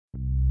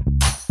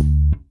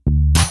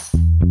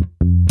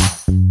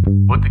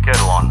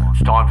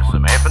It's time for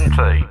some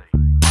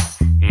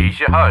F&T. Here's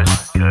your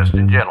host,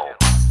 Kirsten Gentle.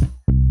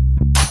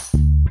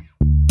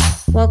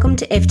 Welcome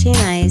to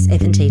FTMA's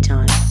F&T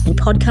Time, a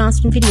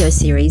podcast and video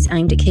series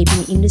aimed at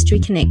keeping the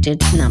industry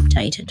connected and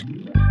updated.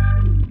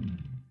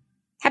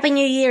 Happy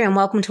New Year and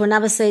welcome to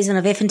another season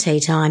of F&T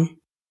Time.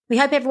 We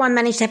hope everyone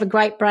managed to have a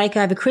great break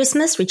over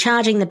Christmas,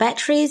 recharging the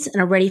batteries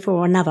and are ready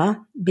for another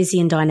busy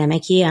and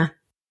dynamic year.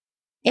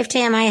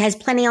 FTMA has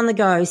plenty on the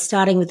go,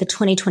 starting with the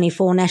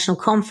 2024 National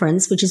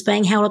Conference, which is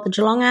being held at the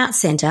Geelong Arts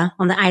Centre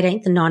on the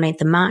 18th and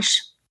 19th of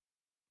March.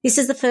 This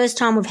is the first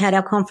time we've had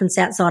our conference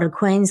outside of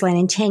Queensland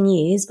in 10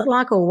 years, but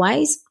like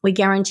always, we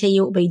guarantee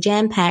you it will be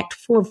jam-packed,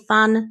 full of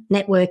fun,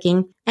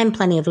 networking, and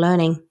plenty of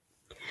learning.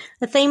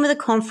 The theme of the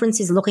conference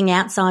is looking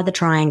outside the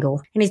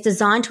triangle and is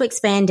designed to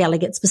expand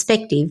delegates'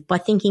 perspective by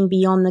thinking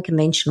beyond the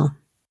conventional.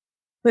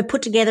 We've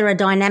put together a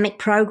dynamic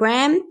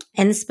program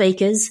and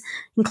speakers,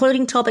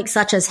 including topics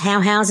such as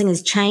how housing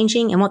is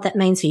changing and what that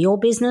means for your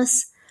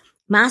business,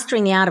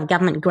 mastering the art of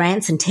government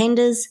grants and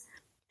tenders,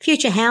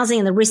 future housing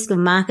and the risk of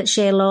market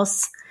share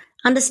loss,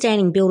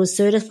 understanding builders'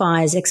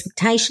 certifiers'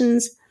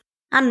 expectations,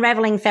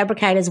 unravelling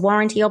fabricators'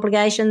 warranty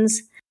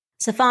obligations,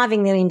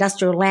 surviving the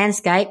industrial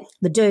landscape,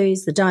 the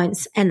do's, the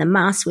don'ts and the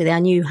musts with our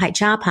new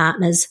HR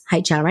partners,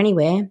 HR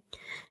Anywhere,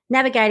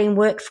 navigating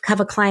work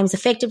cover claims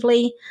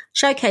effectively,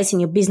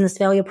 showcasing your business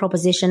value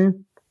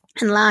proposition,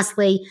 and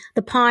lastly,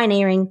 the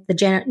pioneering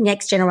the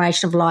next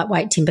generation of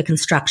lightweight timber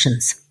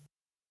constructions.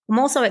 I'm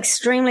also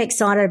extremely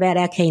excited about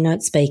our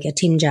keynote speaker,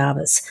 Tim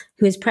Jarvis,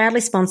 who is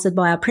proudly sponsored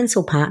by our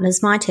principal partners,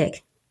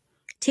 MyTech.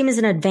 Tim is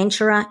an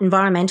adventurer,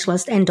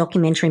 environmentalist and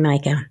documentary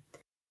maker.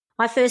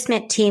 I first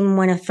met Tim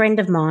when a friend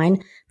of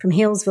mine from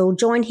Hillsville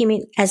joined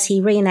him as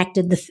he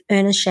reenacted the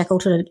Ernest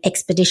Shackleton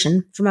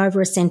expedition from over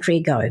a century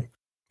ago.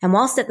 And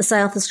whilst at the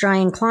South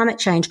Australian Climate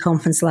Change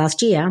Conference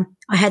last year,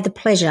 I had the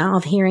pleasure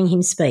of hearing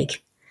him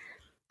speak.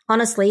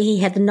 Honestly, he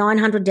had the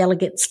 900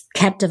 delegates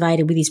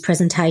captivated with his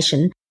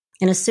presentation,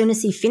 and as soon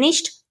as he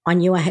finished, I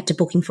knew I had to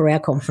book him for our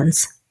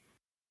conference.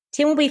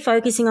 Tim will be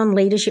focusing on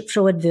leadership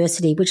through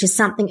adversity, which is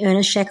something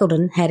Ernest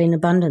Shackleton had in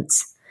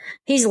abundance.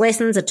 His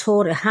lessons are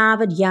taught at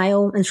Harvard,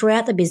 Yale, and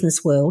throughout the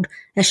business world,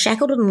 as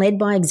Shackleton led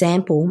by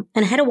example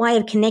and had a way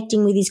of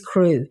connecting with his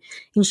crew,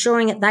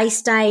 ensuring that they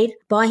stayed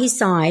by his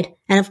side,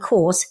 and of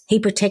course, he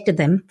protected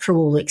them through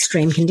all the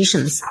extreme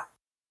conditions.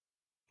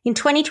 In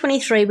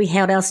 2023, we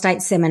held our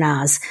state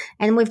seminars,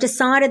 and we've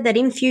decided that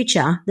in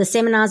future, the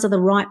seminars are the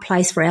right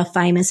place for our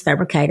famous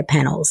fabricator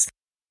panels.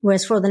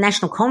 Whereas for the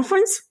national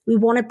conference, we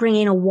want to bring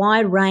in a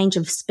wide range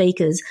of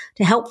speakers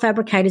to help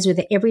fabricators with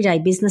their everyday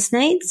business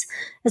needs,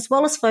 as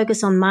well as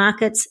focus on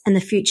markets and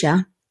the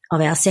future of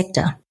our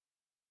sector.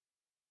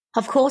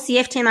 Of course, the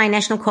FTMA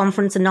National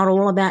Conference is not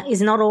all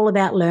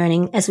about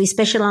learning, as we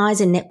specialise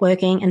in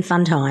networking and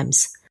fun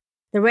times.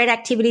 The Red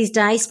Activities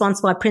Day,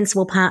 sponsored by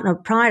principal partner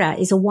Prida,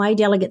 is a way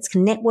delegates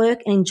can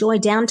network and enjoy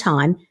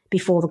downtime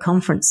before the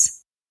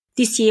conference.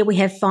 This year we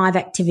have 5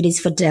 activities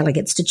for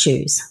delegates to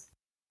choose.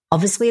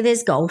 Obviously,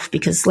 there's golf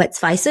because, let's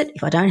face it,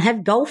 if I don't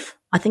have golf,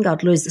 I think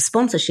I'd lose the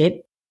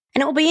sponsorship.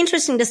 And it will be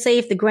interesting to see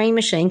if the green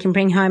machine can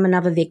bring home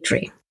another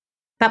victory.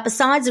 But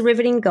besides the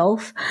riveting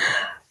golf,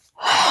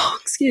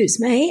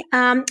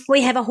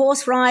 we have a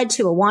horse ride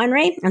to a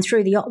winery and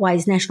through the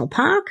Otways National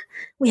Park.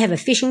 We have a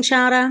fishing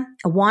charter,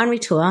 a winery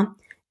tour,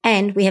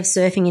 and we have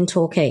surfing in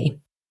Torquay.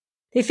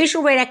 The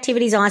official Red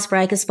Activities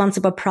Icebreaker,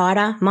 sponsored by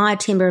Prida, Myer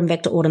Timber and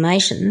Vector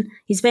Automation,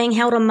 is being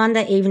held on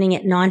Monday evening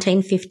at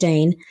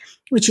 19:15,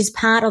 which is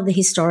part of the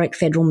historic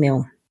Federal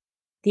Mill.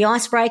 The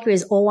Icebreaker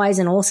is always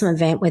an awesome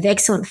event with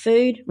excellent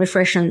food,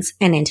 refreshments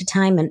and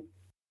entertainment.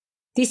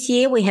 This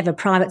year we have a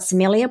private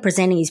sommelier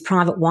presenting his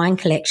private wine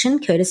collection,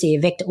 courtesy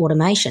of Vector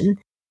Automation,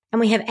 and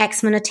we have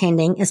Axeman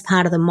attending as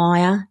part of the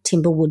Myer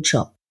Timber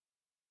Woodshop.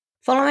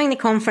 Following the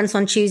conference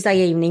on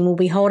Tuesday evening, we'll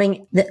be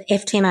holding the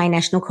FTMA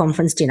National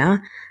Conference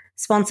Dinner,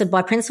 sponsored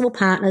by Principal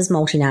Partners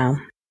Multinail.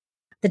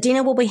 The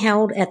dinner will be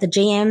held at the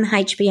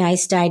GMHBA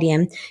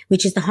Stadium,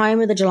 which is the home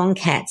of the Geelong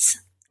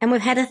Cats, and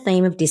we've had a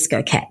theme of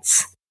Disco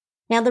Cats.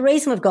 Now, the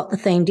reason we've got the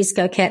theme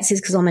Disco Cats is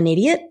because I'm an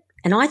idiot,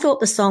 and I thought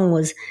the song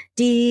was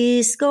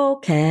Disco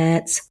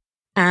Cats.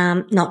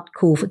 Not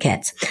cool for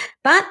cats.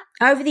 But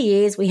over the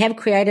years, we have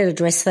created a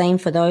dress theme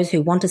for those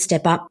who want to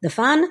step up the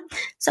fun,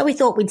 so we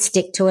thought we'd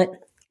stick to it,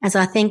 as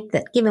I think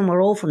that given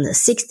we're all from the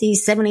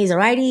 60s, 70s or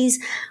 80s,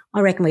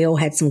 I reckon we all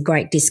had some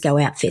great disco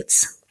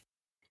outfits.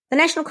 The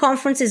National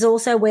Conference is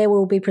also where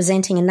we'll be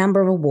presenting a number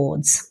of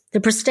awards.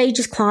 The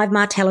prestigious Clive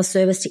Martella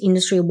Service to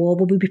Industry Award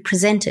will be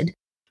presented.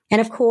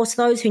 And of course,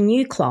 those who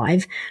knew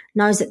Clive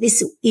knows that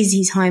this is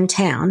his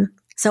hometown,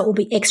 so it will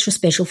be extra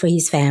special for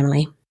his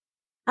family.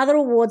 Other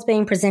awards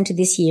being presented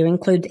this year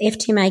include the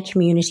FTMA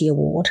Community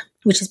Award,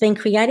 which has been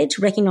created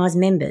to recognise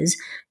members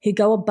who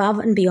go above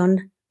and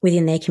beyond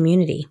within their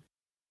community.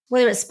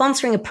 Whether it's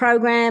sponsoring a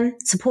program,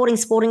 supporting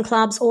sporting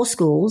clubs or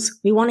schools,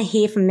 we want to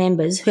hear from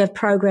members who have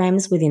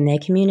programs within their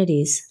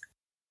communities.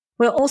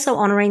 We're also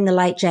honouring the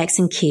late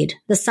Jackson Kidd,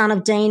 the son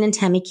of Dean and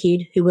Tammy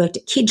Kidd, who worked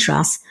at Kidd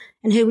Truss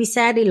and who we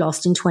sadly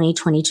lost in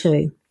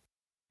 2022.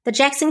 The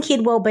Jackson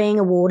Kid Wellbeing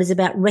Award is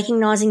about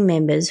recognising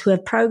members who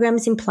have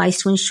programs in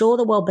place to ensure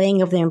the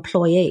wellbeing of their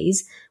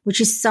employees,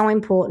 which is so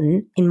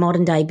important in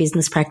modern-day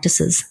business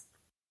practices.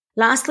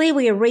 Lastly,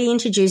 we are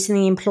reintroducing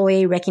the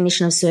Employee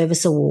Recognition of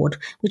Service Award,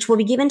 which will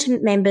be given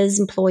to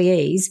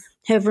employees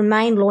who have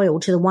remained loyal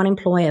to the one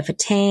employer for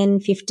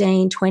 10,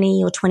 15,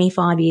 20 or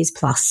 25 years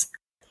plus.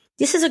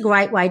 This is a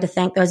great way to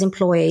thank those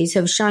employees who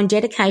have shown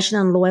dedication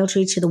and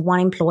loyalty to the one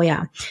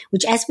employer,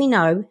 which, as we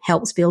know,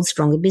 helps build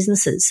stronger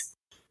businesses.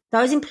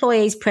 Those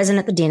employees present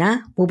at the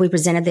dinner will be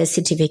presented their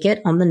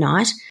certificate on the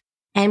night,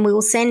 and we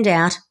will send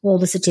out all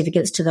the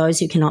certificates to those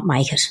who cannot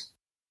make it.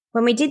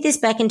 When we did this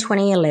back in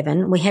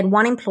 2011, we had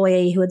one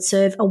employee who had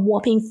served a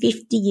whopping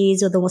 50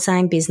 years of the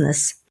same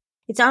business.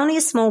 It's only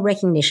a small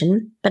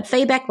recognition, but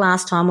feedback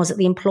last time was that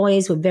the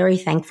employees were very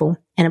thankful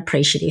and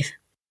appreciative.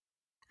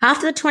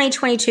 After the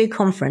 2022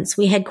 conference,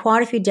 we had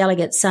quite a few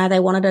delegates say they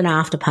wanted an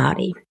after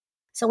party.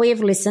 So we have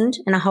listened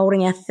and are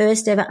holding our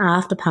first ever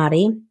after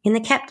party in the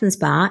Captain's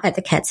Bar at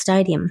the Cat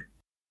Stadium.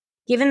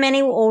 Given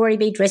many will already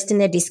be dressed in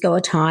their disco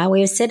attire,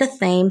 we have set a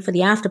theme for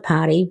the after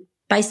party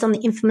based on the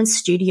infamous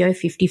Studio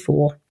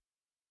 54.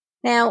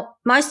 Now,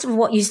 most of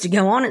what used to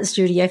go on at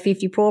Studio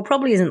 54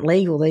 probably isn't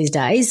legal these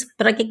days,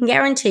 but I can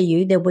guarantee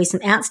you there'll be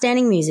some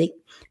outstanding music,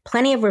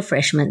 plenty of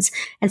refreshments,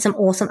 and some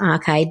awesome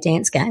arcade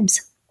dance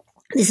games.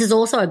 This is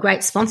also a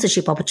great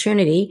sponsorship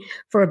opportunity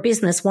for a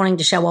business wanting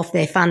to show off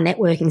their fun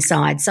networking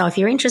side, so if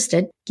you're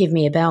interested, give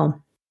me a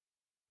bell.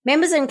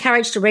 Members are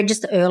encouraged to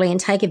register early and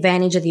take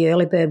advantage of the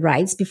early bird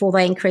rates before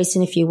they increase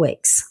in a few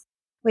weeks.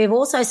 We have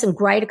also some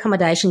great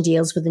accommodation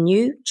deals with the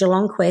new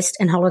Geelong Quest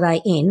and Holiday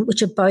Inn,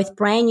 which are both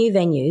brand new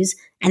venues,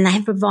 and they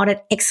have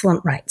provided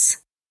excellent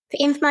rates. For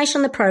information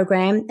on the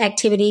program,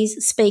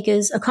 activities,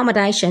 speakers,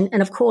 accommodation,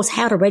 and of course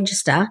how to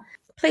register,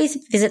 please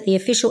visit the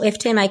official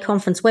FTMA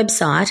conference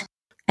website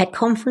at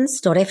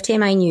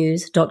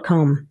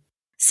conference.ftmanews.com.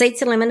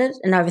 Seats are limited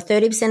and over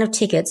 30% of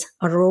tickets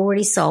are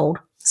already sold,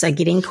 so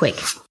get in quick.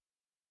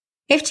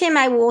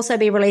 FTMA will also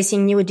be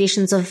releasing new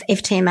editions of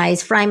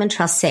FTMA's Frame and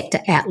Truss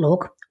Sector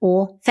Outlook,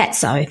 or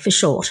FATSO for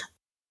short.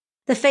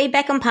 The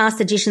feedback on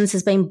past editions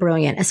has been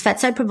brilliant, as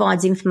FATSO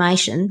provides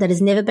information that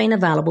has never been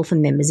available for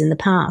members in the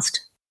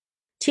past.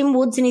 Tim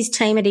Woods and his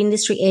team at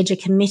Industry Edge are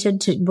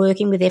committed to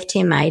working with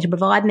FTMA to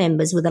provide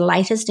members with the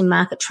latest in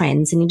market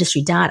trends and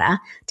industry data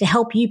to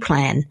help you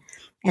plan,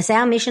 as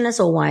our mission, as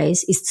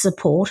always, is to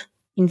support,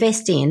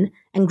 invest in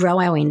and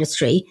grow our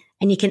industry,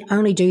 and you can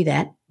only do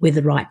that with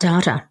the right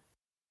data.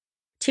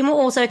 Tim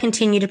will also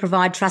continue to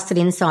provide trusted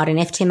insight in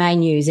FTMA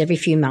news every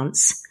few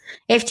months.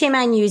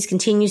 FTMA news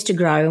continues to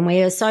grow, and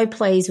we are so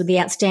pleased with the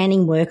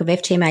outstanding work of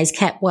FTMA's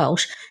Kat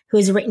Welsh, who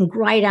has written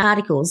great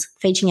articles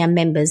featuring our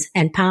members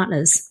and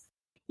partners.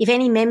 If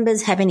any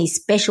members have any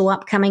special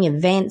upcoming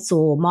events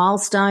or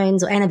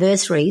milestones or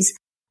anniversaries,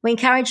 we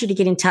encourage you to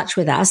get in touch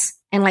with us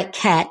and let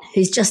Kat,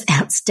 who's just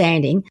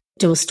outstanding,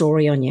 do a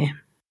story on you.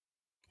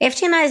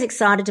 FTMA is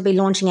excited to be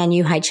launching our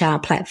new HR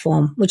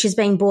platform, which is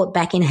being brought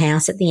back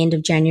in-house at the end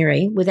of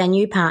January with our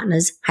new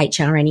partners,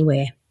 HR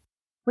Anywhere.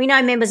 We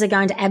know members are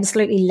going to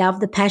absolutely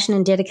love the passion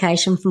and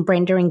dedication from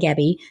Brenda and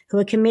Gabby, who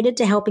are committed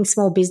to helping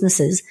small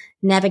businesses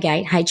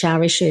navigate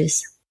HR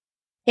issues.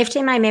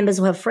 FTMA members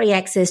will have free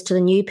access to the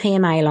new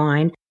PMA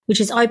line, which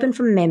is open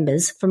for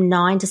members from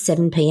 9 to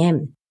 7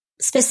 p.m,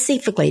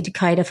 specifically to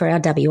cater for our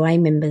WA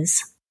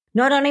members.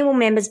 Not only will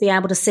members be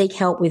able to seek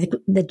help with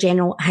the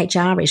general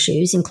HR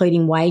issues,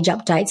 including wage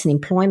updates and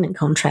employment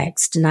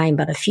contracts, to name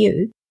but a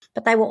few,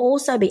 but they will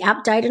also be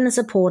updated and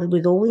supported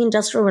with all the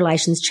industrial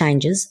relations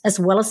changes, as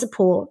well as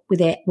support with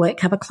their work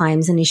cover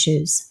claims and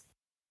issues.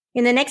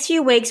 In the next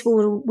few weeks,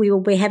 we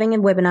will be having a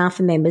webinar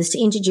for members to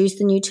introduce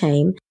the new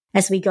team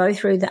as we go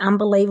through the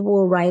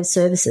unbelievable array of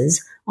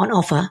services on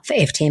offer for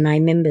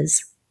FTMA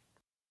members.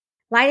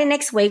 Later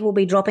next week, we'll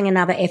be dropping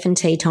another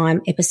F&T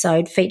Time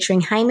episode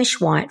featuring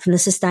Hamish White from the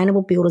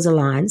Sustainable Builders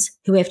Alliance,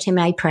 who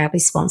FTMA proudly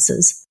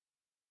sponsors.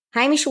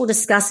 Hamish will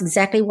discuss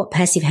exactly what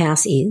Passive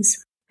House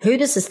is, who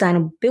the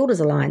Sustainable Builders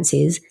Alliance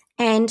is,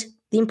 and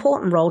the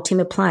important role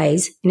timber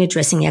plays in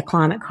addressing our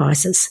climate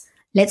crisis.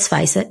 Let's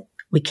face it,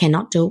 we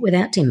cannot do it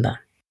without timber.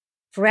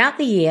 Throughout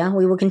the year,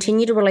 we will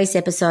continue to release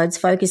episodes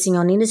focusing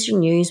on industry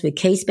news with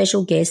key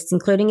special guests,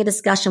 including a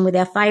discussion with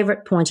our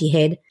favourite pointy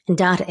head and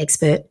data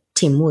expert,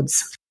 Tim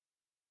Woods.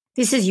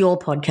 This is your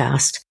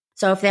podcast,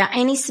 so if there are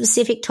any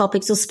specific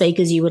topics or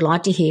speakers you would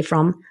like to hear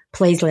from,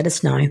 please let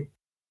us know.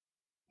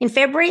 In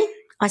February,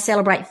 I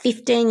celebrate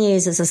 15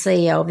 years as a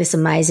CEO of this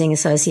amazing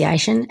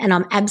association, and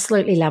I'm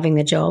absolutely loving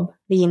the job,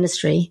 the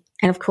industry,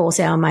 and of course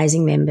our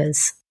amazing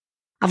members.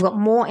 I've got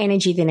more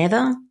energy than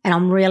ever, and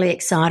I'm really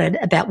excited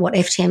about what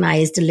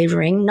FTMA is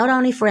delivering, not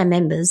only for our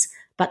members,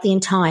 but the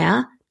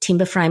entire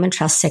timber frame and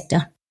truss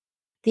sector.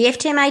 The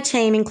FTMA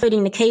team,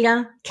 including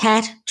Nikita,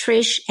 Kat,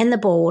 Trish, and the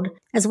board,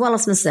 as well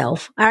as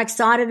myself, are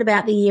excited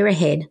about the year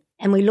ahead,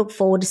 and we look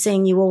forward to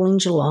seeing you all in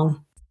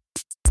Geelong.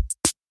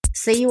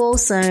 See you all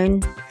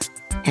soon,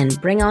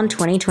 and bring on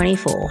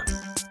 2024.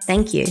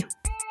 Thank you.